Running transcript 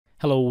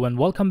Hello and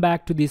welcome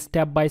back to this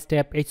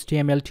step-by-step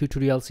HTML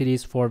tutorial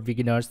series for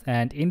beginners,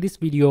 and in this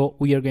video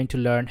we are going to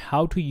learn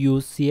how to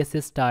use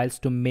CSS styles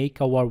to make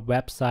our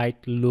website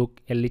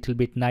look a little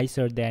bit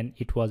nicer than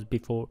it was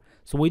before.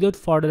 So without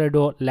further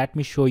ado, let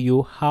me show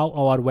you how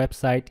our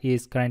website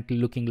is currently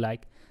looking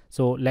like.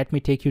 So let me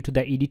take you to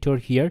the editor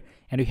here,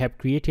 and we have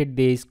created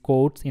these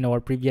codes in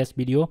our previous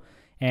video,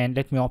 and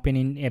let me open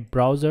in a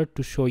browser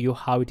to show you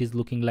how it is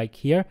looking like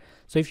here.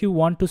 So if you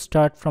want to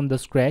start from the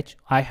scratch,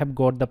 I have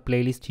got the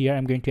playlist here.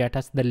 I'm going to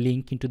attach the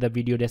link into the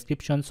video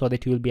description so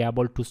that you will be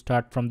able to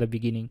start from the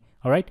beginning.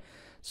 All right,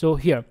 so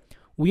here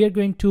we are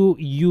going to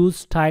use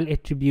style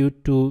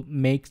attribute to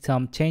make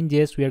some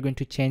changes. We are going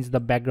to change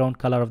the background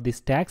color of this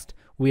text.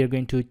 We are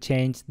going to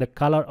change the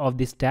color of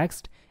this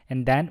text,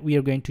 and then we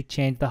are going to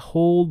change the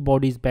whole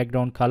body's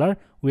background color.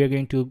 We are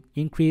going to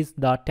increase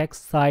the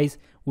text size.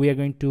 We are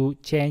going to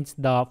change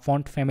the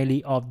font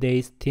family of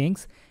these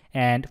things,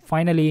 and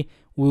finally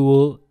we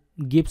will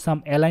give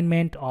some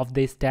alignment of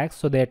this text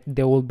so that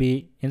they will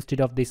be,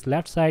 instead of this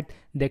left side,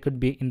 they could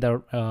be in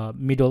the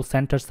middle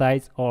center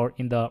size or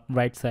in the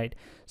right side.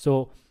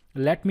 So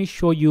let me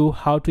show you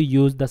how to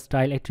use the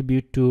style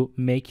attribute to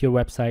make your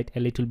website a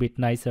little bit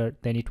nicer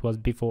than it was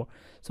before.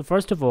 So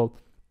first of all,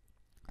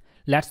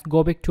 let's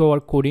go back to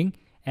our coding,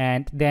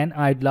 and then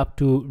I'd love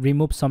to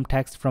remove some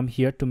text from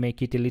here to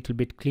make it a little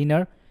bit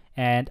cleaner,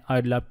 and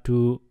I'd love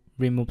to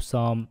remove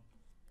some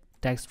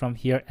text from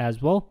here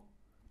as well.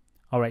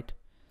 All right,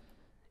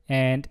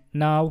 and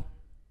now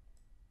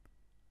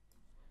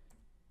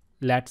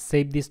let's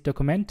save this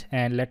document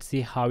and let's see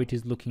how it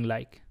is looking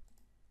like.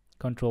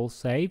 Control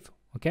save.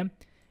 Okay,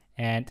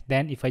 and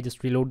then if I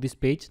just reload this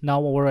page, now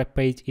our web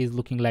page is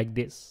looking like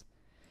this.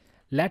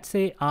 Let's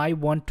say I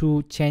want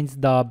to change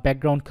the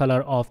background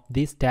color of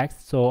this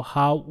text. So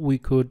how we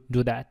could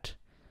do that?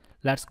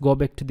 Let's go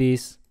back to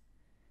this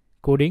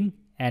coding,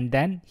 and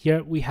then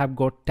here we have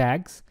got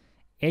tags.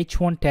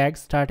 H1 tag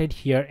started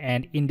here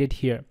and ended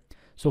here.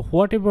 So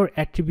whatever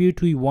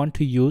attribute we want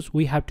to use,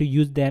 we have to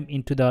use them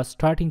into the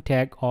starting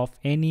tag of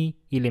any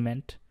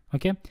element.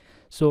 Okay,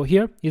 so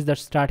here is the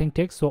starting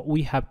tag. So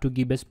we have to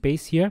give a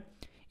space here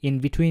in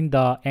between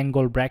the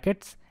angle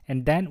brackets,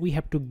 and then we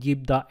have to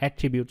give the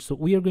attribute. So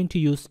we are going to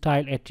use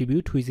style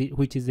attribute,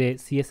 which is a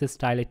CSS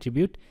style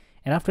attribute,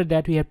 and after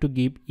that we have to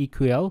give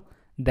equal,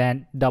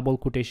 then double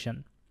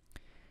quotation,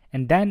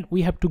 and then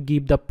we have to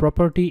give the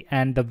property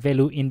and the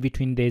value in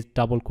between these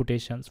double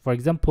quotations. For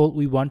example,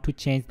 we want to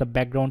change the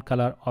background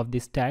color of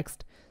this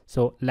text,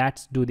 so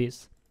let's do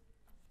this.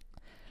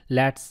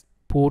 Let's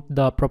put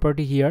the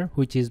property here,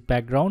 which is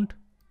background,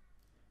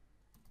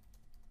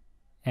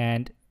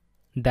 and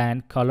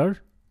then color,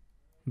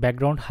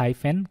 background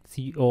hyphen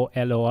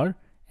color,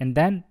 and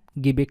then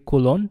give a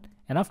colon,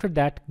 and after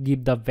that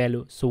give the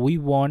value. So we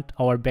want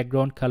our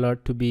background color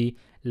to be,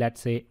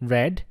 let's say,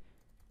 red,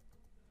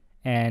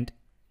 and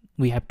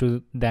we have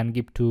to then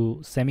give to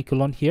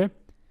semicolon here,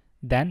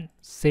 then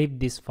save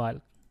this file.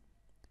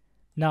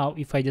 Now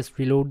if I just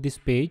reload this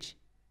page,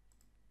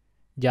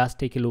 just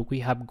take a look, we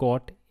have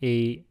got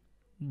a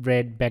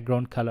red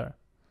background color.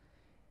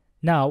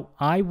 Now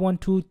I want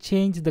to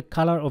change the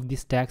color of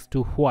this text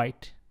to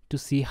white to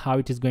see how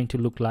it is going to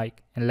look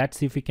like, and let's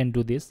see if we can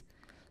do this.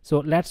 So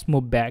let's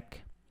move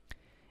back,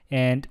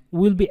 and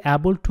we'll be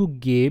able to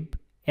give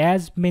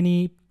as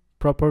many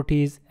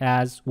properties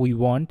as we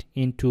want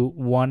into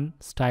one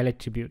style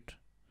attribute.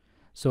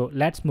 So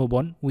let's move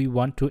on. We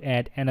want to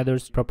add another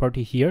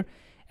property here,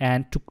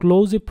 and to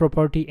close a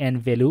property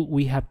and value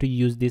we have to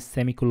use this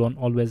semicolon.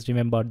 Always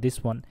remember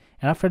this one,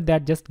 and after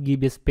that just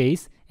give a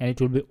space, and it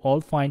will be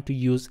all fine to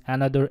use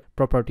another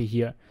property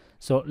here.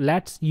 So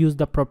let's use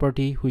the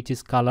property which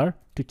is color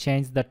to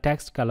change the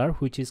text color,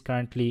 which is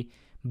currently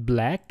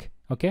black.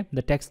 Okay,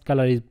 the text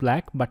color is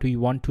black, but we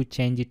want to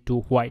change it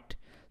to white.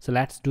 So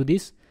let's do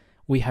this.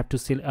 We have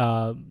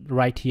to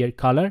write here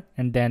color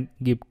and then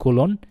give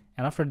colon,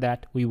 and after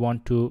that we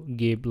want to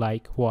give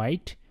like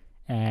white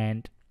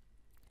and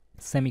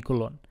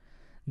semicolon,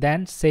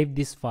 then save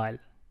this file.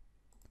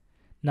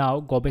 Now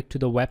go back to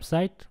the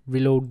website,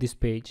 reload this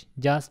page,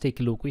 just take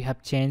a look, we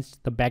have changed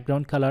the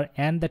background color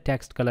and the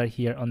text color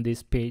here on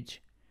this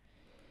page.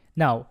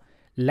 Now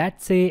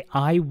let's say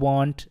I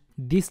want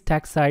this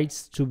text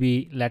size to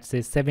be, let's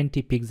say,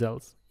 70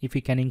 pixels. If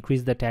we can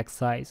increase the text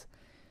size,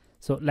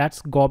 so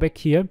let's go back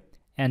here,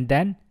 and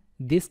then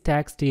this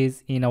text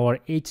is in our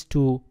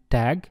h2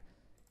 tag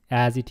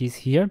as it is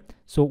here.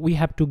 So we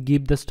have to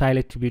give the style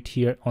attribute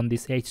here on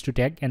this h2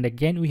 tag, and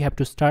again we have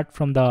to start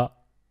from the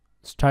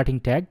starting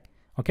tag.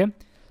 Okay,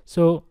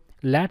 so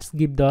let's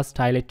give the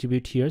style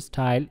attribute here,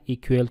 style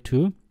equal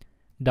to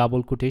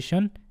double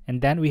quotation,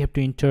 and then we have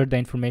to enter the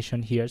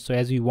information here. So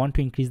as we want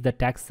to increase the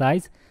text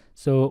size,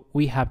 so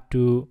we have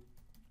to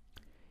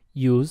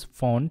use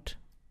font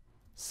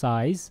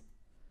size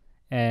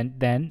and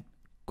then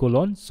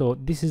colon. So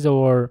this is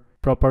our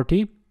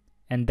property,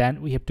 and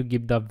then we have to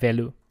give the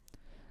value.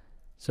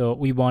 So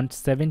we want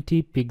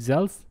 70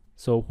 pixels,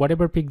 so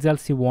whatever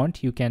pixels you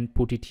want you can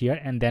put it here,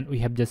 and then we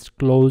have just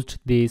closed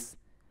this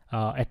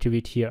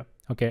attribute here.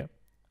 Okay,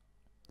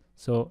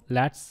 So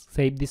let's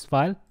save this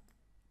file.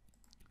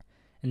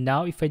 And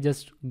now if I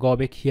just go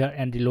back here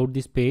and reload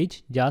this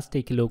page, just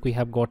take a look, we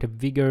have got a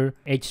bigger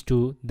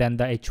H2 than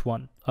the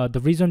H1. The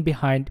reason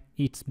behind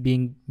its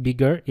being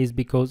bigger is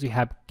because we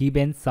have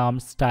given some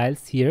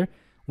styles here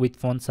with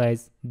font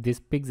size this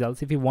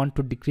pixels. If you want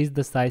to decrease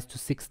the size to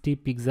 60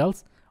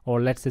 pixels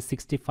or let's say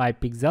 65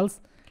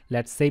 pixels,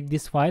 let's save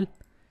this file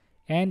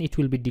and it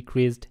will be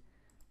decreased.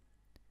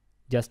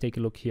 Just take a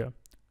look here.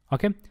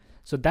 Okay,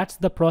 so that's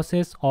the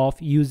process of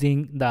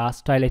using the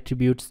style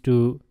attributes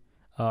to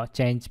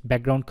change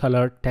background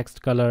color,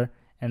 text color,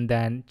 and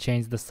then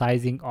change the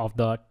sizing of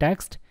the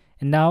text.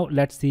 And now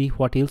let's see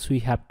what else we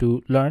have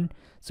to learn.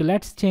 So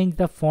let's change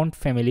the font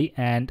family,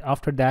 and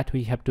after that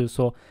we have to,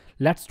 so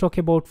let's talk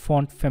about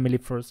font family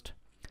first.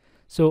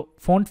 So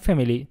font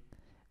family,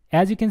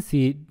 as you can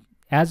see,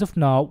 as of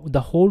now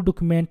the whole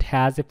document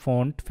has a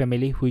font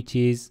family which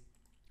is,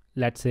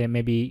 let's say,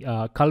 maybe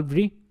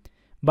Calvary.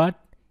 But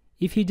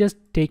if you just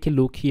take a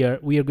look here,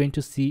 we are going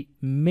to see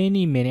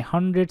many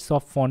hundreds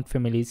of font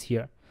families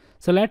here.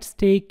 So let's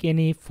take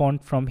any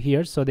font from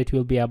here so that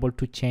we'll be able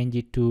to change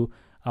it to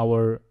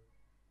our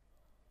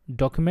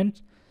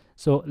document.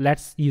 So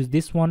let's use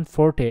this one,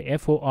 Forte,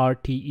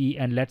 F-O-R-T-E,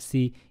 and let's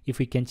see if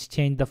we can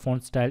change the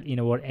font style in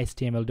our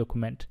HTML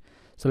document.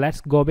 So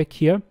let's go back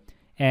here,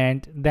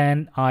 and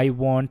then I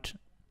want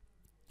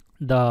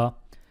the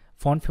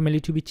font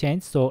family to be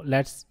changed. So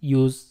let's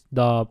use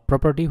the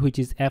property which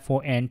is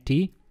font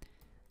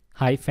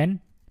hyphen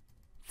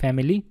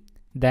family,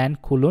 then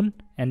colon,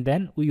 and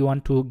then we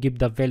want to give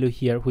the value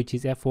here which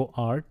is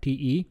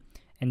FORTE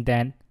and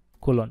then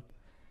colon.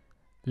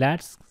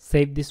 Let's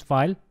save this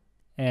file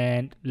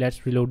and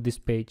let's reload this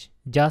page.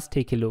 Just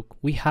take a look,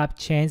 we have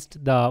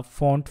changed the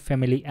font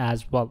family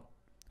as well.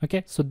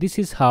 Okay, so this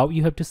is how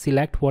you have to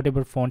select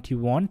whatever font you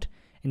want,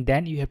 and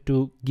then you have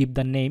to give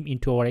the name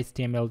into our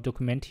HTML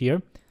document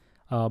here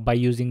by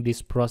using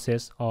this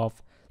process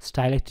of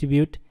style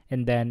attribute,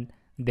 and then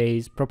there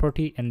is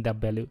property and the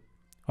value.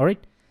 All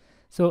right,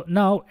 so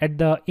now at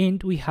the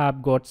end we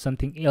have got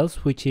something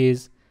else which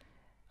is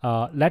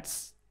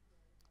let's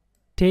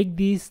take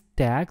this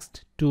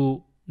text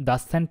to the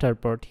center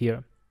part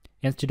here.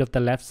 Instead of the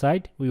left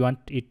side, we want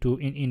it to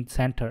in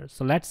center.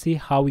 So let's see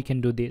how we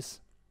can do this.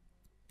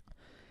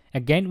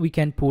 Again, we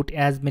can put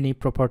as many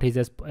properties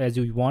as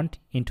we want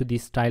into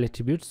this style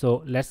attribute.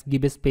 So let's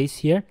give a space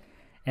here,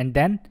 and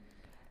then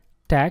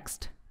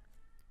text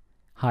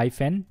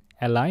hyphen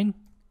align,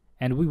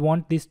 and we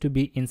want this to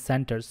be in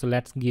center. So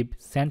let's give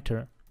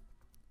center,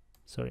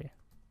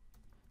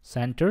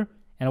 center,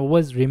 and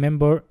always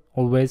remember,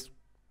 always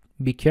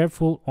be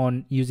careful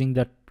on using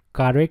the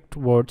correct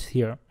words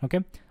here. Okay,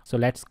 so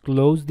let's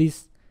close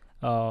this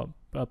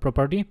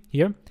property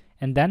here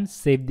and then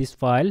save this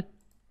file.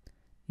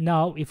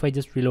 Now if I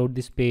just reload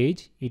this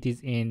page, it is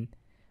in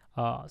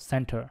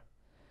center.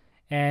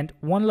 And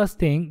one last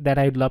thing that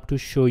I would love to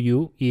show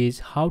you is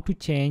how to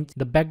change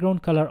the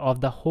background color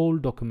of the whole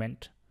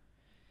document.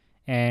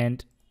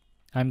 And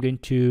I'm going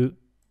to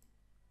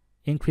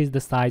increase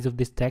the size of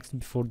this text.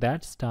 Before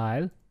that,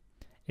 style,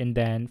 and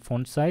then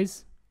font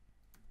size,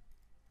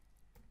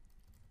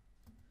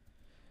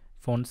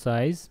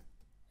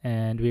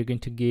 and we're going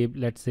to give,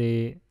 let's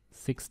say,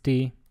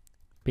 60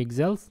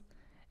 pixels,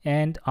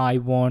 and I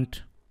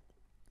want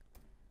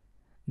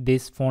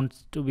this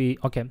font to be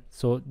okay,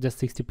 so just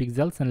 60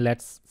 pixels, and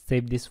let's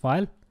save this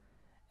file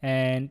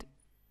and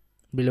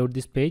reload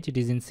this page. It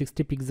is in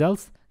 60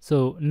 pixels.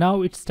 So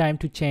now it's time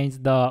to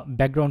change the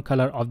background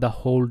color of the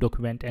whole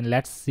document, and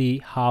let's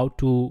see how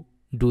to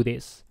do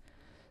this.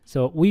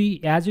 So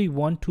as we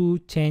want to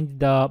change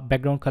the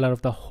background color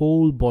of the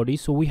whole body,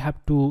 so we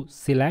have to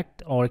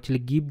select or actually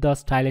give the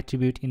style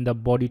attribute in the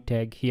body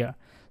tag here.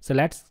 So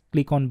let's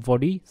click on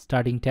body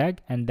starting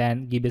tag and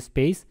then give a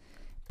space,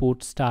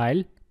 put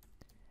style,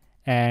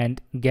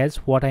 and guess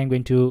what I'm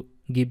going to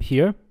give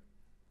here,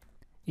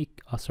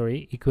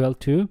 equal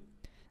to,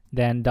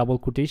 then double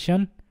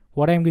quotation,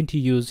 what I'm going to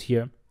use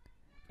here.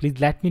 Please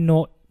let me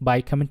know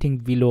by commenting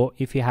below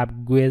if you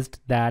have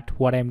guessed that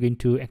what I'm going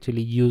to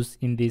actually use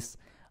in this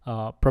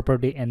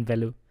property and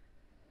value.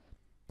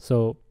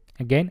 So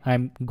again,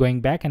 I'm going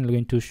back and I'm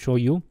going to show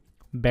you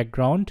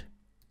background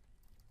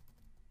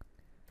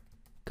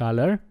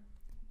color,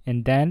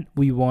 and then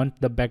we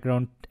want the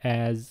background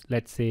as,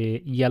 let's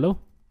say, yellow,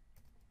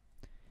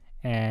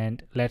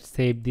 and let's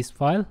save this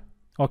file.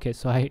 Okay,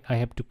 so I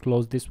have to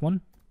close this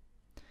one,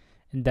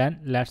 and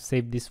then let's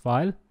save this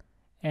file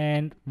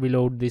and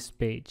reload this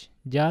page.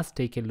 Just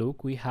take a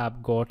look, we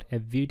have got a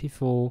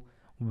beautiful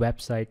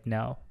website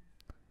now.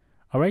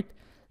 All right,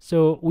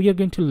 so we are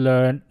going to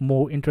learn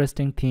more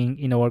interesting thing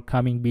in our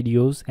coming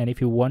videos, and if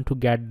you want to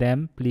get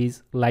them,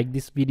 please like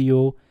this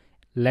video.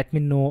 Let me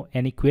know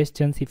any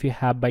questions if you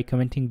have by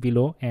commenting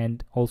below,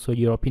 and also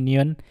your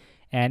opinion.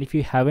 And if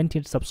you haven't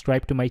yet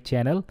subscribed to my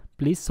channel,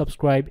 please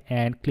subscribe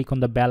and click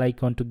on the bell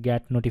icon to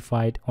get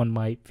notified on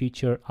my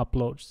future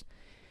uploads.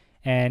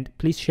 and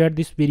please share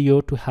this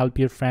video to help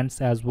your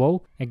friends as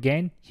well.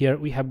 Again, here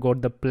we have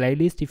got the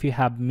playlist. If you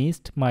have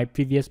missed my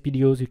previous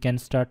videos, you can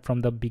start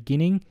from the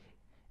beginning.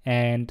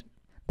 And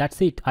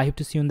that's it. I hope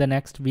to see you in the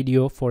next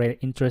video for an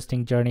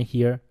interesting journey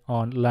here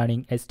on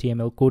learning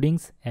HTML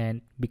codings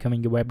and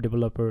becoming a web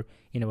developer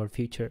in our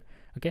future.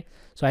 Okay,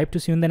 so I hope to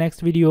see you in the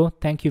next video.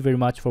 Thank you very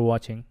much for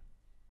watching.